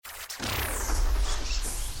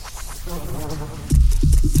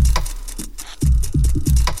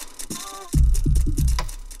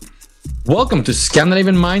Welcome to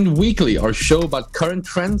Scandinavian Mind Weekly, our show about current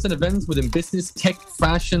trends and events within business, tech,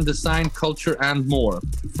 fashion, design, culture, and more,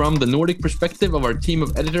 from the Nordic perspective of our team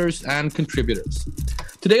of editors and contributors.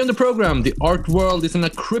 Today on the program, the art world is in a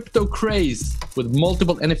crypto craze, with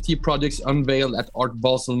multiple NFT projects unveiled at Art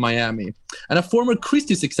Basel Miami. And a former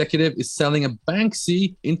Christie's executive is selling a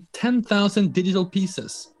Banksy in 10,000 digital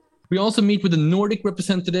pieces. We also meet with a Nordic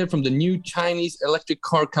representative from the new Chinese electric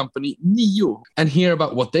car company, NIO, and hear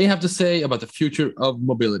about what they have to say about the future of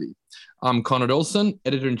mobility. I'm Conrad Olsen,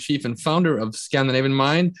 editor-in-chief and founder of Scandinavian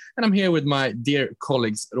Mind, and I'm here with my dear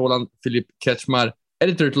colleagues, Roland Philipp Kretschmar,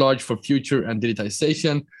 editor-at-large for Future and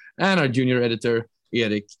Digitization, and our junior editor,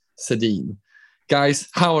 Erik Sedin. Guys,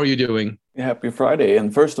 how are you doing? Happy Friday.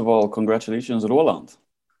 And first of all, congratulations, Roland.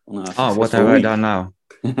 What have I done now?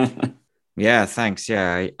 Yeah, thanks.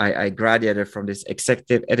 Yeah, I graduated from this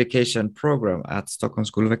executive education program at Stockholm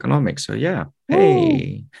School of Economics. So yeah,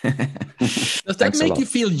 hey. Does that make you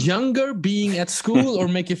feel younger being at school or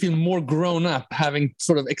make you feel more grown up having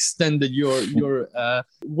sort of extended your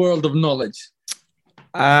world of knowledge?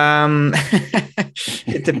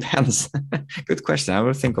 It depends. Good question. I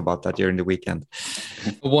will think about that during the weekend.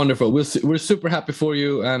 Wonderful. We're super happy for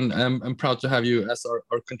you, and I'm proud to have you as our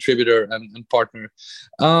contributor and partner.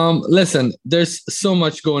 Listen, there's so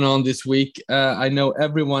much going on this week. I know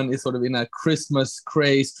everyone is sort of in a Christmas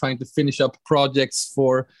craze, trying to finish up projects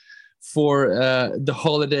for the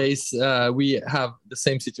holidays. We have the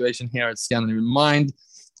same situation here at Scandinavian Mind.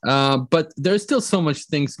 But there's still so much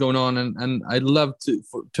things going on, and I'd love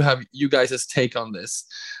to have you guys' take on this.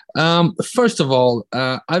 First of all,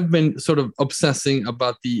 I've been sort of obsessing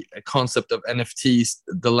about the concept of NFTs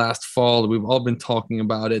the last fall. We've all been talking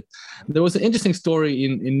about it. There was an interesting story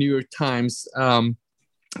in New York Times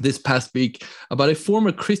this past week about a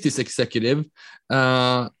former Christie's executive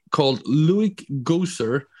called Loic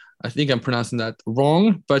Gosar. I think I'm pronouncing that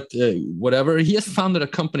wrong, but whatever. He has founded a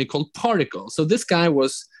company called Particle. So this guy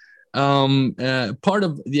was part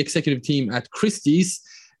of the executive team at Christie's.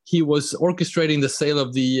 He was orchestrating the sale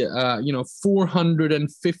of the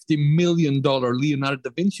 $450 million Leonardo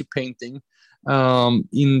da Vinci painting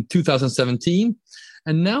in 2017,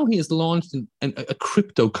 and now he has launched a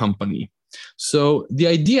crypto company. So the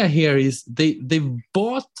idea here is they've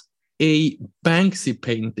bought a Banksy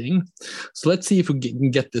painting. So let's see if we can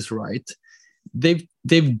get this right. They've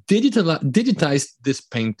digitized this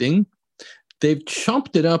painting. They've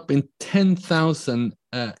chopped it up in 10,000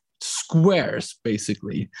 squares,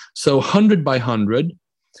 basically. So 100 by 100,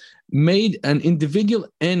 made an individual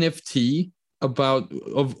NFT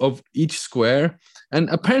of each square. And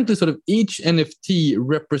apparently sort of each NFT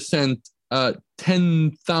represent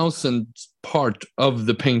 10,000 part of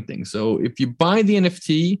the painting. So if you buy the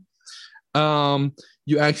NFT,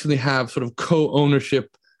 you actually have sort of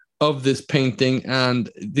co-ownership of this painting, and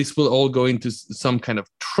this will all go into some kind of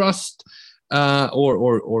trust or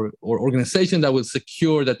organization that will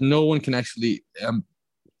secure that no one can actually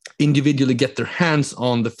individually get their hands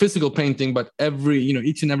on the physical painting, but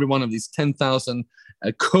each and every one of these 10,000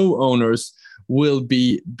 co-owners will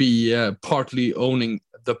be partly owning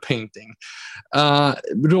the painting.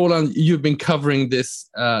 Roland, you've been covering this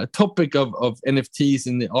topic of NFTs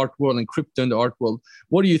in the art world and crypto in the art world.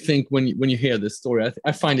 What do you think when you hear this story?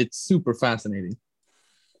 I find it super fascinating.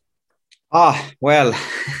 Well,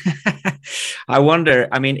 I wonder.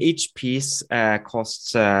 I mean, each piece will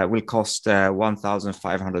cost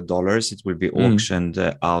 $1,500. It will be auctioned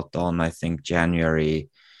out on, I think, January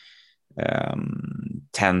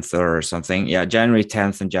 10th or something. Yeah, January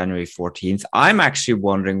 10th and January 14th. I'm actually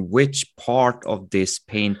wondering which part of this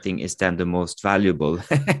painting is then the most valuable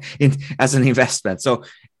as an investment. So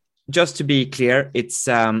just to be clear, it's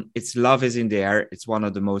Love is in the Air. It's one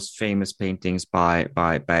of the most famous paintings by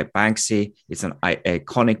Banksy. It's an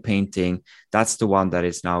iconic painting. That's the one that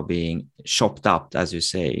is now being chopped up, as you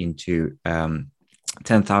say, into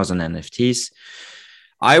 10,000 NFTs.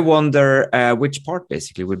 I wonder which part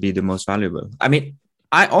basically would be the most valuable. I mean,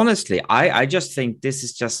 I just think this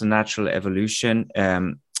is just a natural evolution.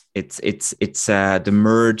 It's the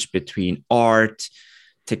merge between art,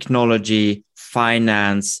 technology,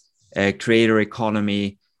 finance, creator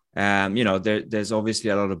economy. There's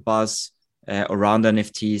obviously a lot of buzz around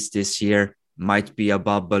NFTs this year. Might be a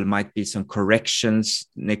bubble, might be some corrections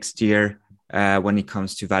next year when it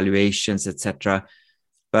comes to valuations, etc.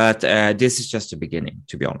 But this is just the beginning,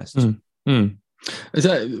 to be honest.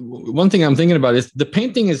 One thing I'm thinking about is the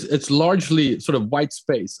painting it's largely sort of white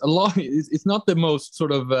space. It's not the most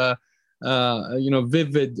sort of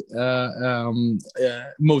vivid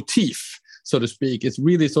motif, so to speak. It's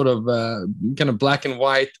really sort of kind of black and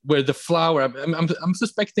white, where the flower, I'm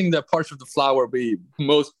suspecting that parts of the flower be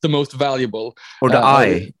the most valuable, or the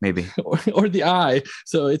eye maybe, or the eye.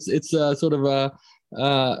 So it's sort of a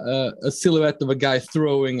silhouette of a guy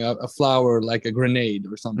throwing a flower like a grenade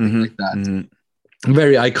or something like that. Mm-hmm.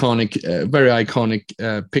 Very iconic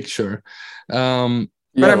picture.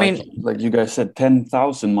 Yeah, but I mean, like you guys said,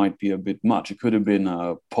 10,000 might be a bit much. It could have been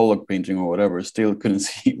a Pollock painting or whatever. Still couldn't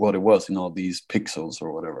see what it was in all these pixels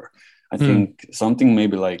or whatever. I think something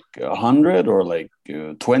maybe like 100 or like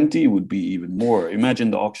 20 would be even more.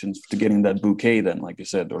 Imagine the auctions to getting that bouquet then, like you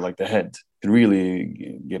said, or like the head to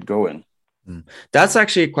really get going. That's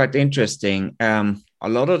actually quite interesting. A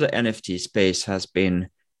lot of the NFT space has been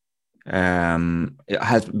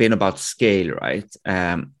about scale, right?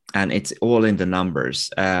 And it's all in the numbers.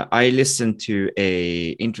 I listened to a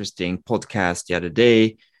interesting podcast the other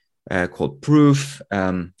day called Proof.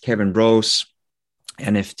 Kevin Rose,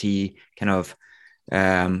 NFT kind of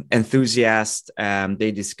enthusiast.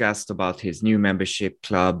 They discussed about his new membership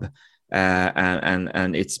club,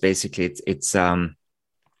 and it's basically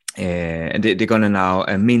they're gonna now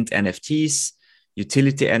mint NFTs.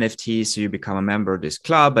 Utility NFTs, so you become a member of this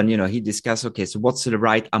club, and he discussed, okay, so what's the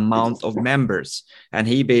right amount of members, and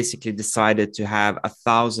he basically decided to have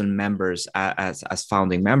 1,000 members as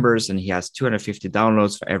founding members, and he has 250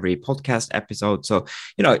 downloads for every podcast episode. So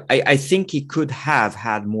I think he could have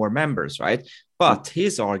had more members, right? But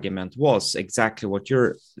his argument was exactly what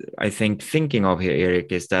you're, I think, thinking of here,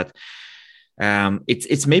 Erik, is that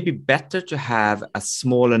it's maybe better to have a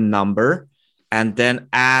smaller number and then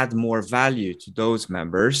add more value to those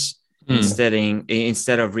members instead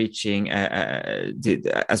of reaching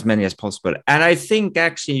as many as possible. And I think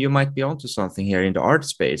actually you might be onto something here in the art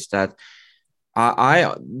space that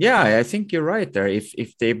I think you're right there.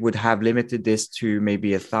 If they would have limited this to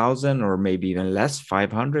maybe 1,000 or maybe even less,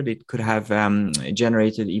 500, it could have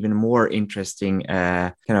generated even more interesting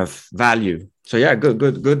kind of value. So yeah,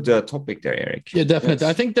 good topic there, Erik. Yeah, definitely. Yes.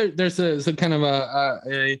 I think there's a kind of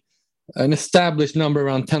an established number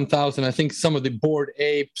around 10,000. I think some of the Bored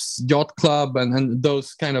Apes, Yacht Club, and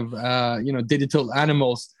those kind of digital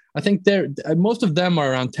animals, I think most of them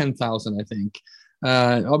are around 10,000. I think.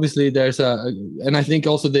 Obviously, there's and I think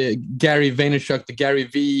also the Gary Vaynerchuk, the Gary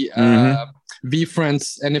V,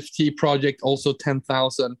 VeeFriends NFT project, also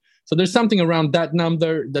 10,000. So there's something around that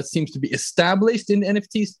number that seems to be established in the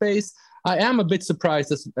NFT space. I am a bit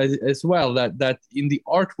surprised as well that in the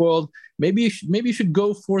art world, maybe you should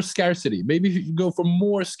go for scarcity. Maybe you should go for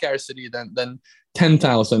more scarcity than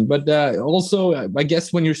 10,000. But also, I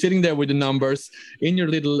guess when you're sitting there with the numbers in your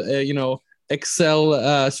little Excel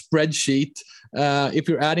spreadsheet, if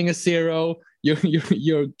you're adding a zero, you're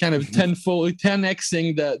kind of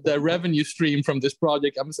 10xing the revenue stream from this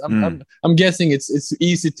project. I'm guessing it's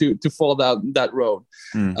easy to fall down that road.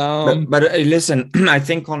 But listen, I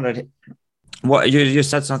think, Konrad, what you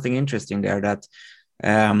said something interesting there, that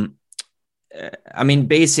I mean,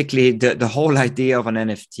 basically the whole idea of an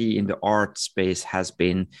NFT in the art space has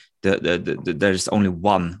been there's only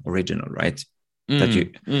one original, right?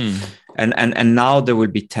 And now there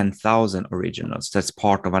will be 10,000 originals. That's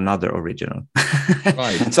part of another original.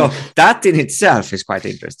 Right. So that in itself is quite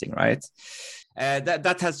interesting, right?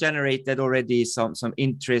 That has generated already some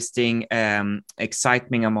interesting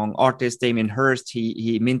excitement among artists. Damien Hirst,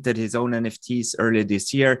 he minted his own NFTs earlier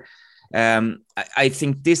this year. I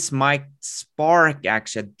think this might spark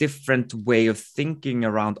actually a different way of thinking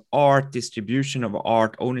around art, distribution of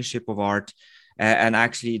art, ownership of art, and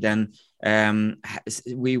actually then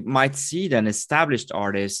we might see then established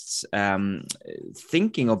artists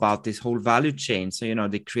thinking about this whole value chain. So,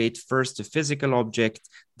 they create first a physical object,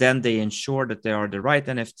 then they ensure that they are the right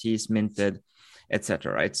NFTs minted,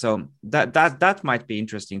 etc. Right? So that might be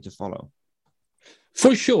interesting to follow.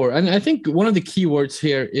 For sure. And I think one of the key words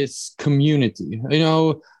here is community.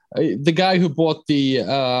 The guy who bought the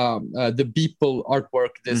Beeple artwork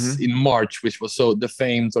in March, which was the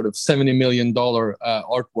famed sort of $70 million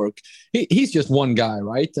artwork, he's just one guy,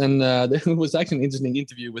 right? And there was actually an interesting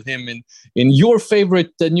interview with him in your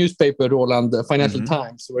favorite newspaper, Roland, the Financial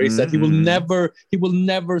Times, where he said he will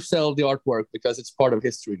never sell the artwork because it's part of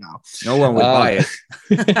history now. No one will buy it.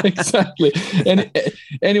 Exactly. And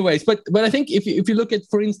anyways, but I think if you look at,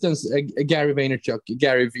 for instance, Gary Vaynerchuk,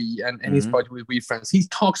 Gary V, and his project with VeeFriends, he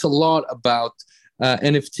talks a lot about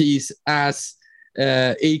NFTs as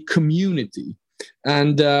a community,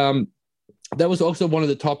 and that was also one of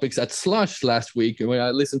the topics at Slush last week when I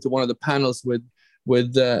listened to one of the panels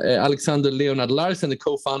with Alexander Leonard Larsen, the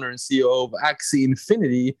co-founder and CEO of Axie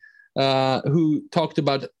Infinity, who talked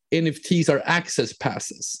about NFTs are access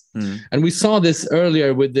passes. And we saw this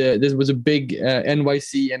earlier with this was a big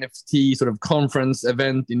NYC NFT sort of conference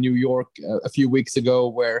event in New York a few weeks ago,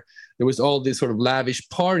 where there was all these sort of lavish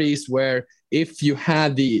parties where if you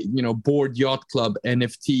had the, Board Yacht Club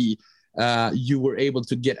NFT, you were able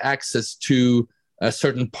to get access to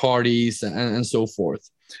certain parties and so forth.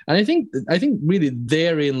 And I think really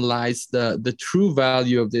therein lies the true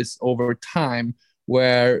value of this over time,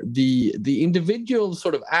 where the individual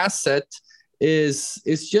sort of asset is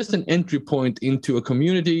just an entry point into a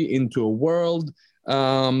community, into a world.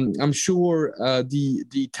 I'm sure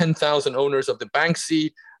the 10,000 owners of the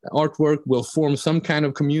Banksy artwork will form some kind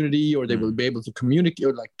of community, or they will be able to communicate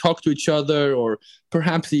or like talk to each other, or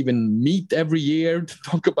perhaps even meet every year to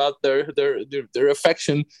talk about their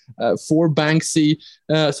affection for Banksy.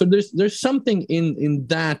 So there's something in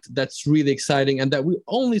that's really exciting, and that we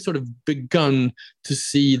only sort of begun to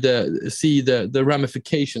see the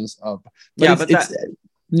ramifications of.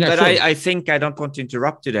 I think, I don't want to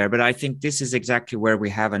interrupt you there, but I think this is exactly where we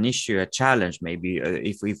have an issue, a challenge, maybe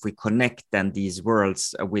if we connect then these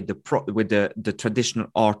worlds with the traditional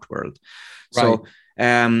art world. Right. So,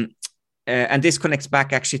 and this connects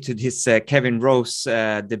back actually to this Kevin Rose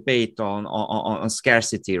debate on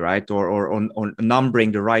scarcity, right, or on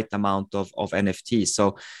numbering the right amount of NFTs.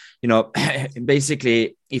 So,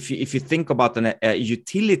 basically, if you think about a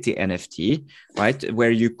utility NFT, right,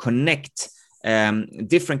 where you connect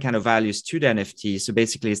different kind of values to the NFT. So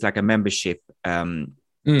basically it's like a membership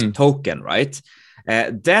token, right?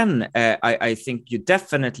 Then I think you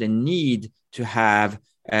definitely need to have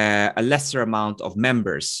a lesser amount of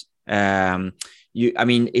members. It's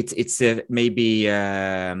maybe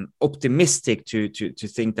optimistic to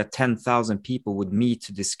think that 10,000 people would meet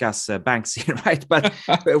to discuss Banksy, right? But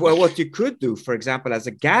well, what you could do, for example, as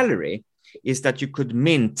a gallery, is that you could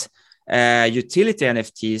mint utility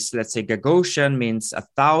NFTs. Let's say Gagosian means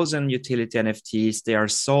 1,000 utility NFTs. They are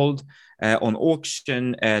sold on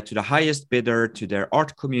auction to the highest bidder, to their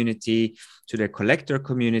art community, to their collector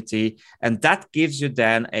community. And that gives you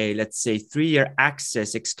then let's say 3-year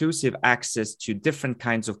access, exclusive access to different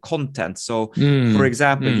kinds of content. So for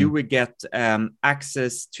example, you would get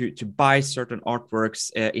access to buy certain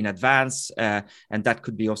artworks in advance. And that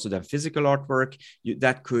could be also the physical artwork.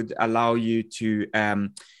 That could allow you to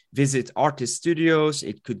visit artist studios.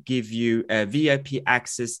 It could give you VIP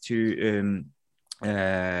access to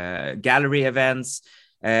gallery events,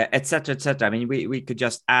 etc., etc. I mean, we could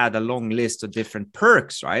just add a long list of different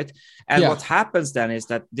perks, right? And what happens then is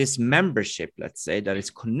that this membership, let's say, that is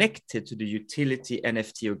connected to the utility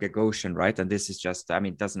NFT of Gagosian, right? And this is just,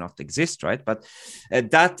 it does not exist, right? But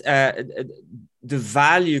the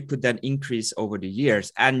value could then increase over the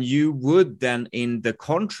years, and you would then in the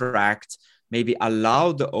contract maybe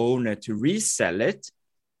allow the owner to resell it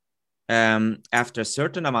after a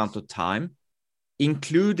certain amount of time,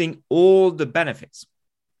 including all the benefits,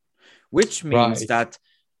 which means that,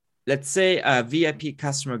 let's say a VIP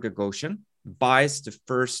customer Gagosian buys the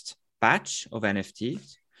first batch of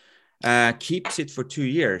NFTs, keeps it for 2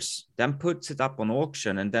 years, then puts it up on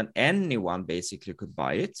auction, and then anyone basically could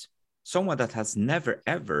buy it. Someone that has never,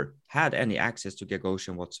 ever had any access to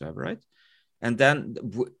Gagosian whatsoever, right? And then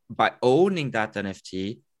by owning that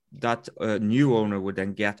NFT, that new owner would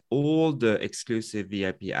then get all the exclusive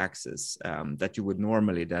VIP access that you would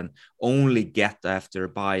normally then only get after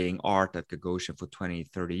buying art at Gagosian for 20,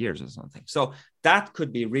 30 years or something. So that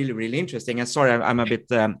could be really, really interesting. And sorry, I'm a bit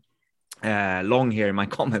long here in my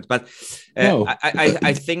comment, but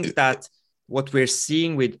I think that what we're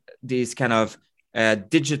seeing with these kind of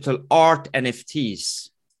digital art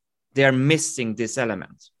NFTs, they're missing this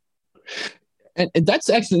element. And that's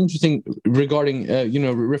actually interesting regarding,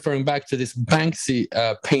 referring back to this Banksy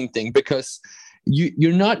painting, because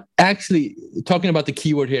you're not actually talking about, the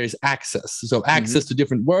keyword here is access. So access to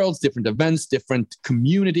different worlds, different events, different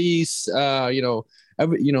communities,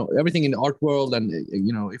 everything in the art world. And,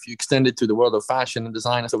 if you extend it to the world of fashion and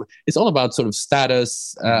design and so it's all about sort of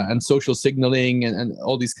status and social signaling and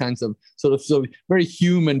all these kinds of sort of very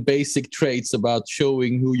human basic traits about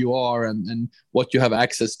showing who you are and what you have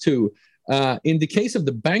access to. In the case of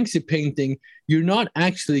the Banksy painting, you're not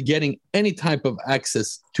actually getting any type of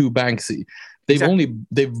access to Banksy.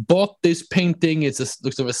 They've bought this painting. It's a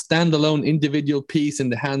sort of a standalone individual piece in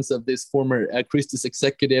the hands of this former Christie's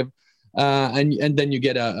executive, and then you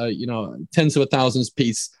get a tens of thousands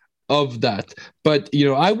piece of that. But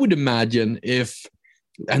I would imagine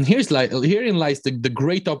and herein lies the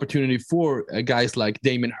great opportunity for guys like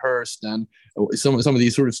Damien Hirst and some of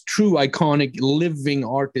these sort of true iconic living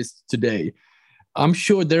artists today. I'm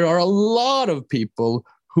sure there are a lot of people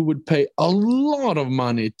who would pay a lot of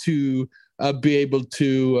money to be able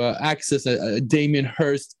to access a Damien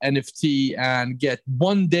Hirst NFT and get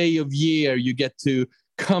 1 day of year. You get to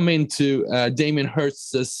come into Damien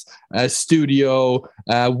Hirst's studio,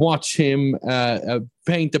 watch him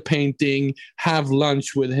paint a painting, have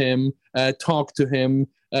lunch with him, talk to him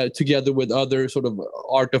together with other sort of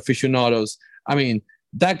art aficionados. I mean,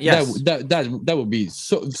 that would be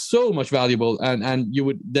so much valuable, and you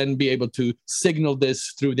would then be able to signal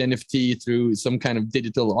this through the NFT, through some kind of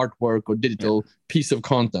digital artwork or digital piece of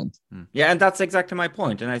content. Yeah, and that's exactly my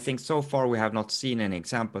point. And I think so far we have not seen any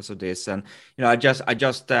examples of this. And I just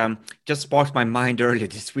sparked my mind earlier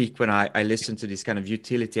this week when I listened to this kind of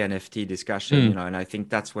utility NFT discussion. And I think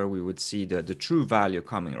that's where we would see the true value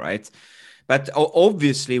coming, right? But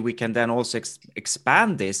obviously, we can then also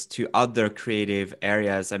expand this to other creative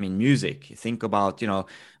areas. I mean, music. Think about,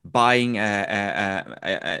 buying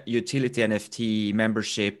a utility NFT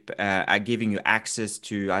membership, giving you access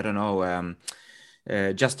to, I don't know,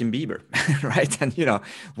 Justin Bieber, right? And,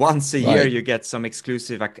 once a year, you get some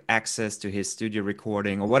exclusive access to his studio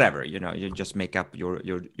recording or whatever. You just make up your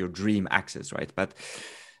dream access, right? But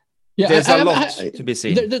there's a lot to be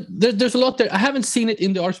seen. There's a lot there. I haven't seen it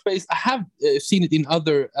in the art space. I have seen it in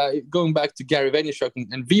other, going back to Gary Vaynerchuk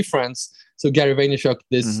and VeeFriends. So Gary Vaynerchuk,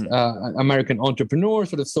 this American entrepreneur,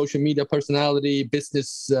 sort of social media personality,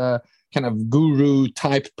 business kind of guru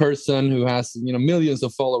type person who has millions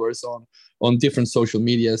of followers on different social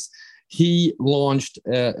medias. He launched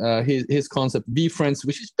his concept VeeFriends,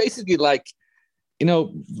 which is basically like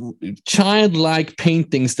childlike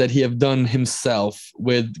paintings that he have done himself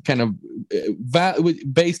with kind of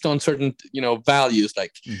based on certain values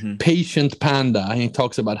like patient panda. And he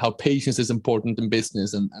talks about how patience is important in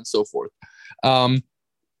business and so forth.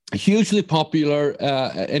 Hugely popular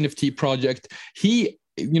NFT project. He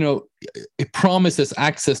it promises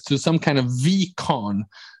access to some kind of VCon,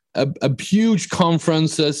 a huge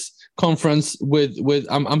conference with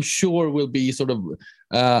I'm sure will be sort of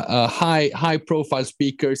high profile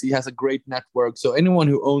speakers. He has a great network, so anyone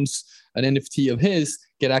who owns an NFT of his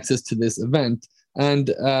get access to this event. And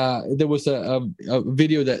there was a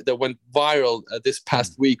video that went viral this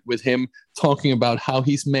past week with him talking about how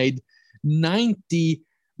he's made $90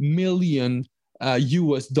 million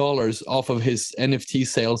US dollars off of his NFT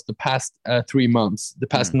sales the past 3 months, the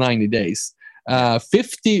past 90 days.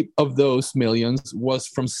 50 of those millions was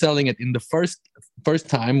from selling it in the first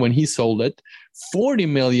time when he sold it. 40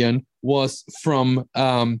 million was from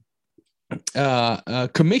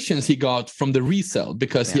commissions he got from the resale,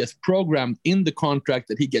 because he has programmed in the contract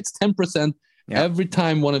that he gets 10% every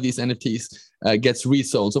time one of these NFTs gets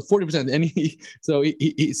resold. So 40%. And he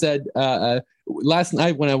said last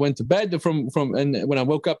night when I went to bed and when I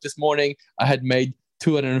woke up this morning, I had made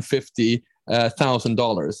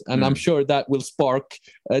 $250,000, and I'm sure that will spark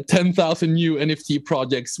 10,000 new NFT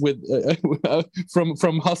projects with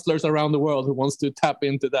from hustlers around the world who wants to tap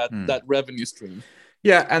into that revenue stream.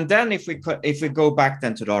 Yeah, and then if we go back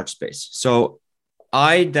then to the art space, so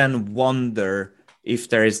I then wonder if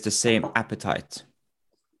there is the same appetite,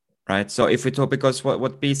 right? So if we talk, because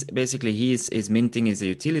what basically he is minting is a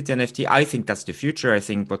utility NFT. I think that's the future. I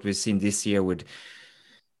think what we've seen this year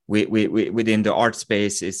within the art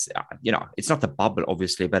space is, it's not a bubble,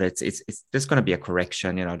 obviously, but it's there's going to be a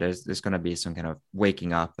correction. There's going to be some kind of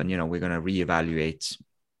waking up, and we're going to reevaluate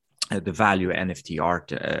the value of NFT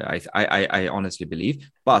art. I honestly believe,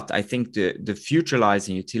 but I think the future lies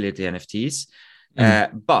in utility NFTs.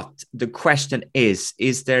 But the question is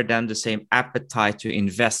there then the same appetite to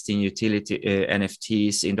invest in utility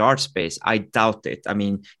NFTs in the art space? I doubt it. I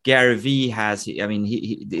mean, Gary Vee has,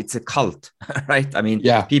 it's a cult, right? I mean,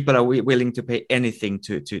 people are willing to pay anything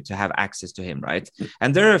to have access to him, right?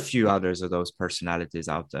 And there are a few others of those personalities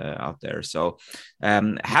out there. So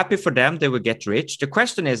happy for them. They will get rich. The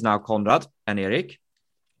question is now, Konrad and Erik,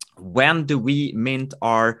 when do we mint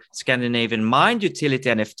our Scandinavian Mind utility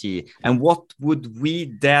NFT, and what would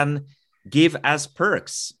we then give as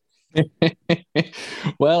perks?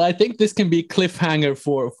 Well, I think this can be a cliffhanger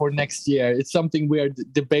for next year. It's something we are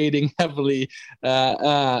debating heavily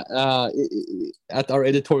at our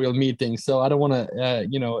editorial meeting. So I don't want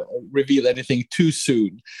to, reveal anything too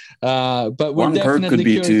soon. But one perk could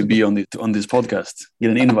be to be on this podcast.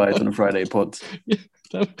 Get an invite on a Friday pod.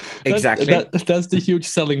 Exactly. That's the huge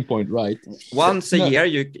selling point, right? Once a year,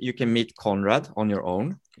 you can meet Konrad on your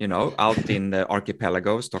own, out in the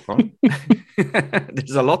archipelago, Stockholm.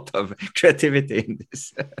 There's a lot of creativity in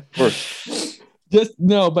this. But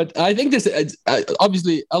I think there's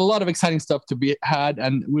obviously a lot of exciting stuff to be had,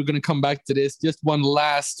 and we're going to come back to this. Just one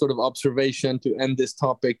last sort of observation to end this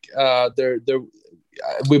topic.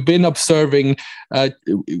 we've been observing, at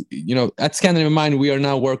Scandinavian Mind, we are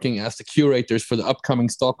now working as the curators for the upcoming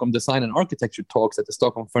Stockholm Design and Architecture talks at the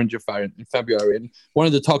Stockholm Furniture Fair in February. And one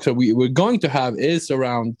of the talks that we're going to have is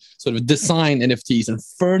around sort of design NFTs and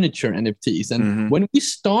furniture NFTs. And when we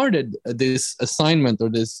started this assignment or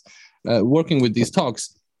this working with these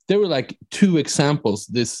talks, there were like 2 examples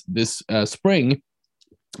this spring.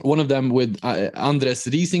 One of them with Andres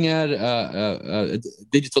Riesinger, a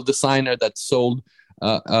digital designer that sold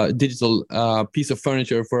a digital piece of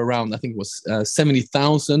furniture for around, I think it was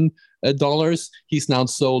 $70,000. He's now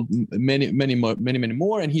sold many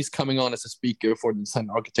more, and he's coming on as a speaker for the design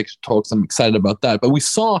architecture talks. I'm excited about that. But we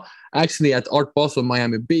saw actually at Art Basel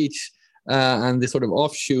Miami Beach and the sort of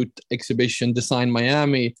offshoot exhibition Design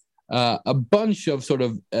Miami, a bunch of sort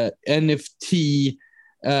of NFT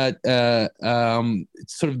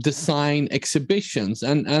sort of design exhibitions,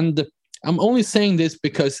 and I'm only saying this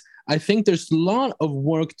because I think there's a lot of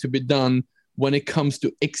work to be done when it comes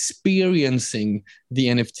to experiencing the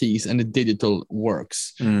NFTs and the digital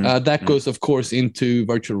works. That goes, of course, into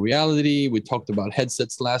virtual reality. We talked about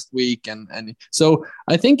headsets last week, and so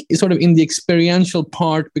I think it's sort of in the experiential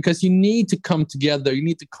part, because you need to come together, you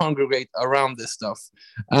need to congregate around this stuff,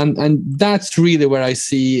 and that's really where I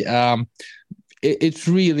see. It's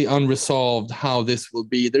really unresolved how this will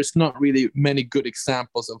be. There's not really many good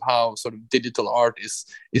examples of how sort of digital art is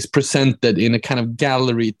presented in a kind of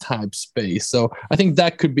gallery type space. So I think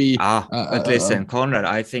that could be. But listen, Konrad,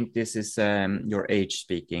 I think this is your age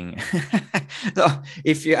speaking. So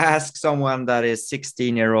if you ask someone that is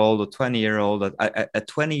 16-year-old or 20-year-old, a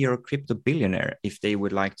 20-year-old crypto billionaire, if they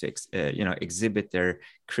would like to exhibit their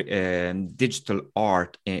digital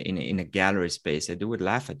art in a gallery space, they would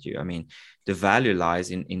laugh at you. I mean, the value lies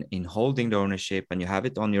in holding the ownership, and you have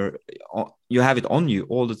it on you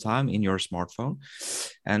all the time in your smartphone,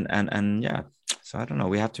 and yeah. So I don't know.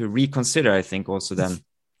 We have to reconsider, I think, also then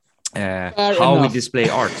how we display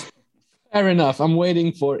art. Fair enough. I'm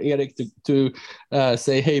waiting for Erik to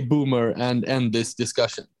say, "Hey, boomer," and end this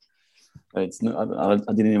discussion. I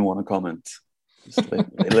didn't even want to comment. Just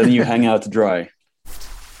letting you hang out to dry.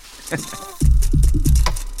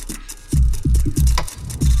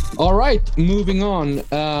 All right, moving on.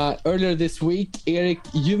 Earlier this week, Erik,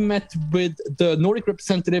 you met with the Nordic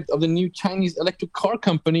representative of the new Chinese electric car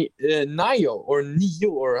company, NIO, or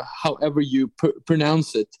however you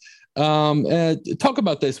pronounce it. Talk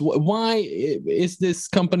about this. Why is this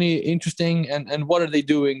company interesting, and what are they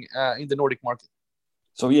doing in the Nordic market?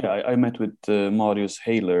 So yeah, I met with Marius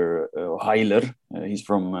Heiler. He's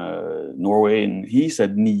from Norway, and he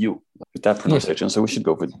said NIO with that pronunciation. So we should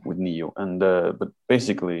go with NIO. And but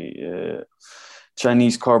basically,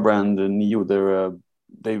 Chinese car brand NIO,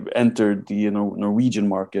 they've entered the Norwegian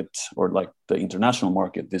market, or like the international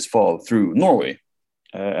market, this fall through Norway.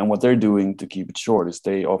 And what they're doing, to keep it short, is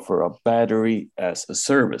they offer a battery as a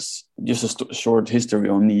service. Just a short history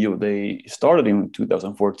on NIO. They started in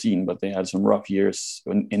 2014, but they had some rough years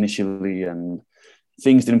initially, and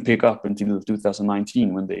things didn't pick up until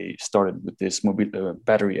 2019 when they started with this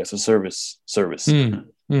battery as a service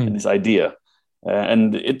and this idea.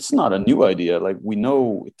 And it's not a new idea. Like, we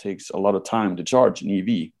know it takes a lot of time to charge an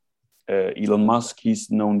EV. Elon Musk,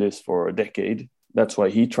 he's known this for a decade. That's why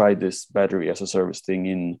he tried this battery as a service thing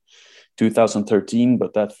in 2013,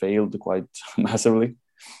 but that failed quite massively.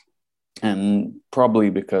 And probably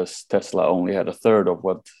because Tesla only had a third of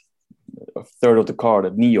the car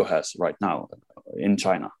that NIO has right now in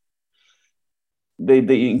China.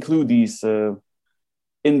 They include these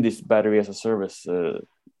in this battery as a service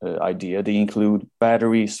idea. They include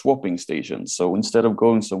battery swapping stations. So instead of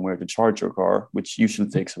going somewhere to charge your car, which usually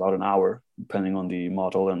takes about an hour, depending on the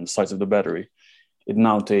model and the size of the battery, it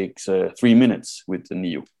now takes 3 minutes with the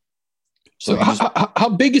NIO. So how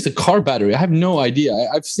big is a car battery? I have no idea.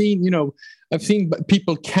 I've seen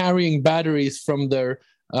people carrying batteries from their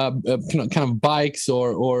kind of bikes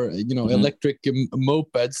or electric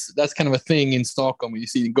mopeds. That's kind of a thing in Stockholm. You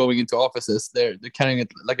see going into offices, they're carrying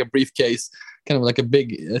it like a briefcase, kind of like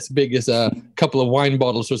as big as a couple of wine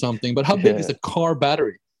bottles or something. But how big is a car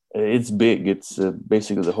battery? It's big. It's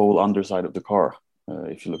basically the whole underside of the car.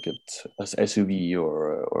 If you look at an SUV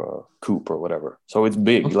or a coupe or whatever, so it's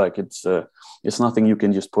big. Like it's nothing you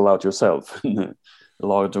can just pull out yourself,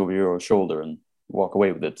 log it over your shoulder and walk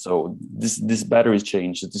away with it. So this battery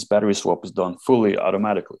change, this battery swap is done fully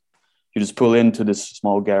automatically. You just pull into this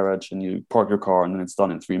small garage and you park your car, and then it's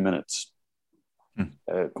done in 3 minutes,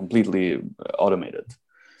 completely automated,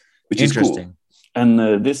 which is cool. And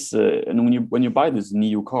and when you buy this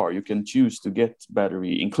NIO car, you can choose to get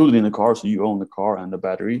battery included in the car, so you own the car and the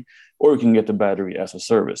battery, or you can get the battery as a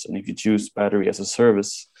service. And if you choose battery as a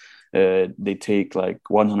service, they take like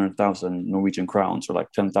 100,000 Norwegian crowns, or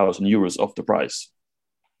like 10,000 euros off the price.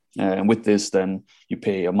 And with this, then you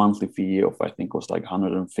pay a monthly fee of, I think it was like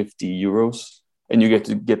 150 euros, and you get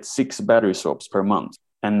to get 6 battery swaps per month.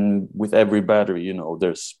 And with every battery, you know,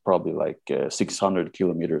 there's probably like 600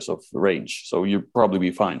 kilometers of range. So you'll probably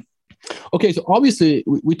be fine. Okay, so obviously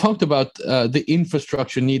we talked about the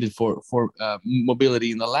infrastructure needed for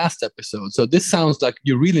mobility in the last episode. So this sounds like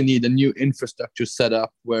you really need a new infrastructure set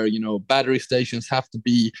up where, you know, battery stations have to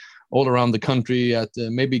be all around the country. At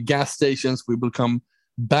maybe gas stations will become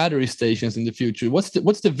battery stations in the future. What's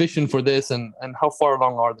the vision for this, and how far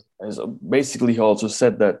along are they? So basically, he also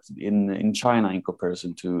said that in China, in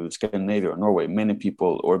comparison to Scandinavia or Norway, many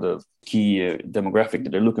people, or the key demographic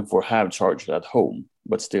that they're looking for, have charged at home,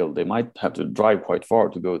 but still they might have to drive quite far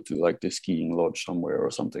to go to like the skiing lodge somewhere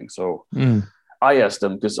or something. So I asked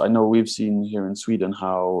them, because I know we've seen here in Sweden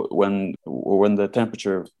how when the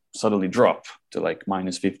temperature suddenly drop to like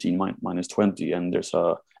 -15, -20, and there's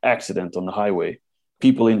a accident on the highway,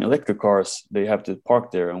 people in electric cars, they have to park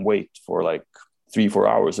there and wait for like 3-4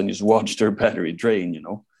 hours and just watch their battery drain, you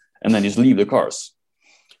know, and then just leave the cars.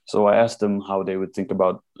 So I asked them how they would think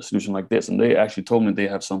about a solution like this, and they actually told me they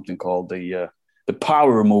have something called the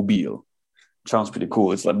Power Mobile. Sounds pretty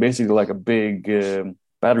cool. It's like basically like a big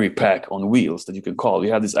battery pack on wheels that you can call.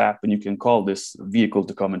 You have this app, and you can call this vehicle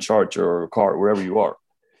to come and charge your car wherever you are.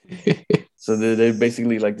 So they're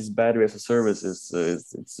basically like this battery as a service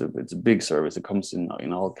it's a big service. It comes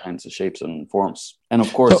in all kinds of shapes and forms. And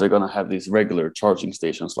of course, they're going to have these regular charging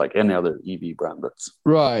stations like any other EV brand.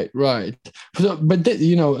 Right. So, but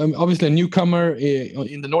you know, obviously a newcomer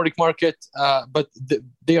in the Nordic market, but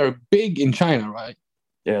they are big in China, right?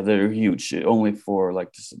 Yeah, they're huge. Only for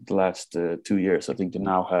like the last 2 years, I think they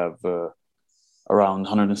now have around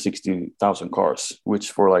 160,000 cars,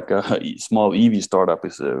 which for like a small EV startup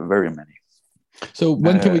is very many. So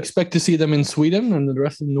when can we expect to see them in Sweden and the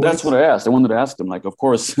rest of the Nordics? That's what I asked. I wanted to ask them, like, of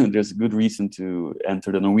course, there's a good reason to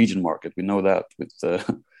enter the Norwegian market. We know that with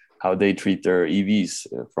how they treat their EVs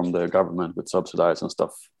from the government with subsidies and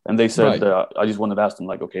stuff. And they said, right. I just wanted to ask them,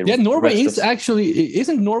 like, okay. Yeah, Norway is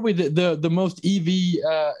isn't Norway the most EV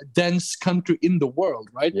dense country in the world,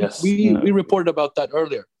 right? Yes. We reported about that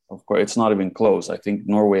earlier. Of course, it's not even close. I think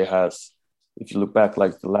Norway has, if you look back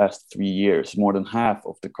like the last 3 years, more than half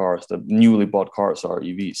of the cars, the newly bought cars, are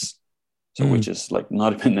EVs. So which is like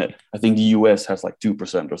not even it. I think the US has like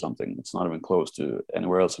 2% or something. It's not even close to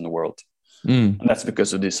anywhere else in the world. And that's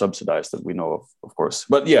because of the subsidies that we know of course.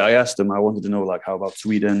 But yeah, I asked them, I wanted to know, like, how about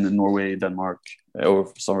Sweden, Norway, Denmark,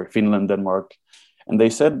 Finland, Denmark. And they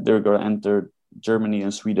said they're going to enter Germany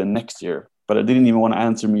and Sweden next year. But I didn't even want to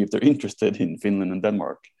answer me if they're interested in Finland and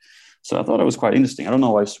Denmark. So I thought it was quite interesting. I don't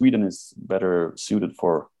know why Sweden is better suited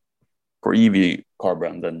for EV car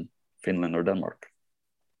brand than Finland or Denmark.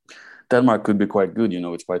 Denmark could be quite good. You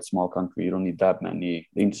know, it's quite a small country. You don't need that many.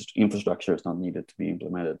 The infrastructure is not needed to be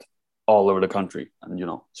implemented all over the country. And, you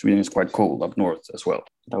know, Sweden is quite cold up north as well.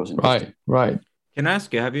 That was interesting. Right. Can I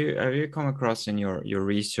ask you, have you come across in your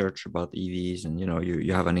research about EVs, and, you know,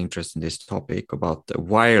 you have an interest in this topic about the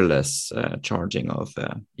wireless charging of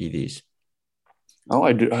EVs? Oh,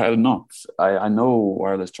 I have not. I know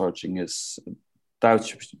wireless charging is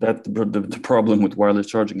the problem with wireless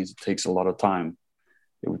charging is it takes a lot of time.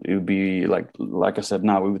 It would be like I said,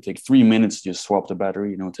 now it would take 3 minutes to just swap the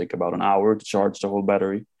battery. You know, it would take about an hour to charge the whole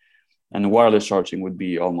battery, and wireless charging would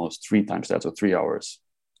be almost 3 times that, so 3 hours.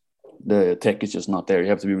 The tech is just not there. You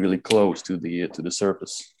have to be really close to the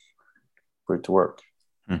surface for it to work,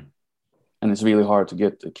 and it's really hard to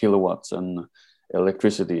get the kilowatts and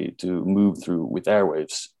electricity to move through with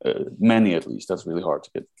airwaves. Many, at least, that's really hard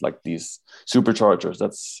to get. Like these superchargers,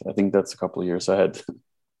 I think that's a couple of years ahead.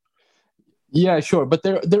 Yeah, sure. But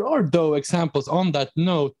there are, though, examples on that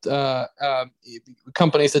note,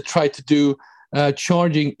 companies that try to do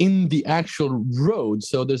charging in the actual road.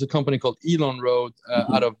 So there's a company called Elon Road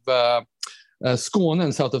out of Skåne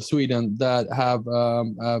and south of Sweden that have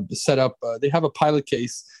set up, they have a pilot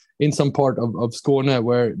case in some part of Skåne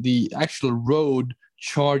where the actual road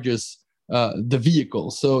charges the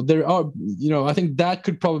vehicle. So there are, you know, I think that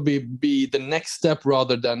could probably be the next step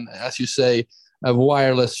rather than, as you say,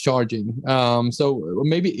 wireless charging. So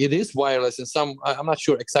maybe it is wireless in some, I'm not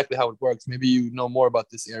sure exactly how it works. Maybe you know more about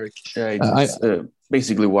this, Eric. Yeah, it's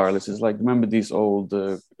basically wireless. It's like, remember these old,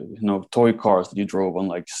 toy cars that you drove on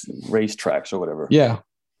like race tracks or whatever? Yeah.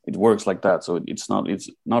 It works like that. So it's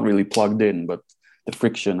not really plugged in, but the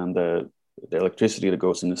friction and the the electricity that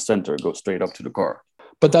goes in the center goes straight up to the car.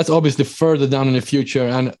 But that's obviously further down in the future,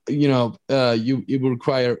 and it will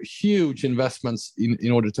require huge investments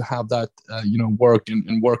in order to have that work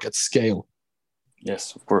and work at scale.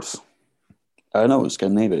 Yes, of course. I know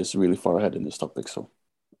Scandinavia is really far ahead in this topic. So,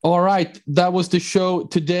 all right, that was the show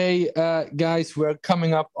today, guys. We're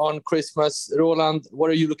coming up on Christmas. Roland,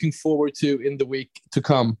 what are you looking forward to in the week to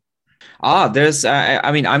come? There's,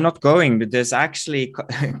 I'm not going, but there's actually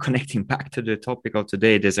connecting back to the topic of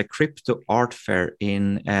today. There's a crypto art fair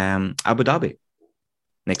in Abu Dhabi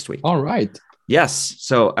next week. All right. Yes.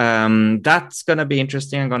 So that's going to be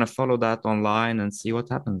interesting. I'm going to follow that online and see what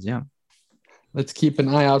happens. Yeah. Let's keep an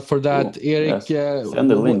eye out for that. Cool. Eric, send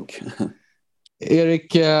the link.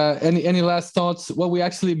 Eric, any last thoughts? What we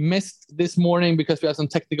actually missed this morning because we had some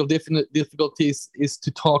technical difficulties is to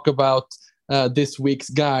talk about this week's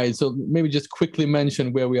guide. So maybe just quickly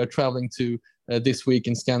mention where we are traveling to this week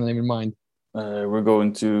in Scandinavian Mind. We're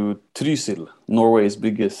going to Trysil, Norway's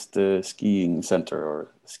biggest skiing center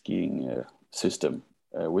or skiing system,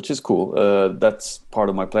 which is cool. That's part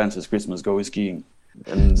of my plans this Christmas, go skiing.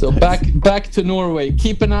 And so back to Norway.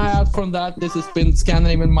 Keep an eye out from that. This has been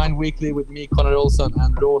Scandinavian Mind Weekly with me, Connor Olsson,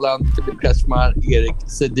 and Roland Philip Kretsmar, Erik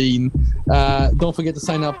Sedin. Don't forget to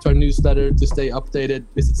sign up to our newsletter to stay updated.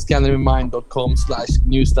 Visit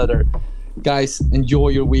scandinavianmind.com/newsletter. Guys, enjoy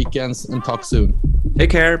your weekends and talk soon.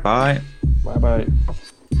 Take care. Bye. Bye-bye.